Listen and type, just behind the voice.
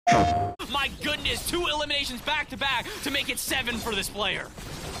My goodness, 2 eliminations back-to-back to make it 7 for this player.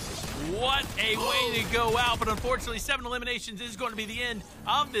 What a way to go out, but unfortunately 7 eliminations is going to be the end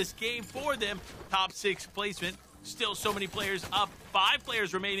of this game for them. Top 6 placement, still so many players up, 5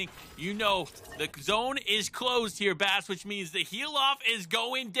 players remaining. You know the zone is closed here, Bass, which means the heel off is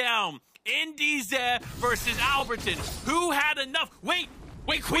going down. NDZ versus Alberton. Who had enough? Wait,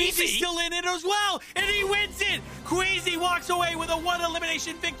 Queasy's still in it as well, and he wins it! Queasy walks away with a 1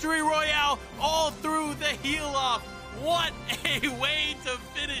 elimination victory royale all through the heel off. What a way to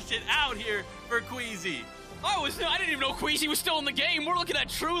finish it out here for Queasy. I didn't even know Queasy was still in the game. We're looking at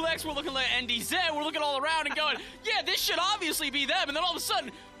Trulex, we're looking at NDZ, we're looking all around and going, yeah, this should obviously be them. And then all of a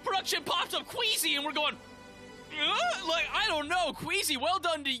sudden, production pops up Queasy, and we're going, like, I don't know. Queasy, well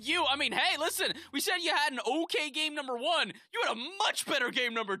done to you. I mean, hey, listen, we said you had an okay game number 1. You had a much better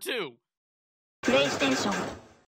game number 2. PlayStation.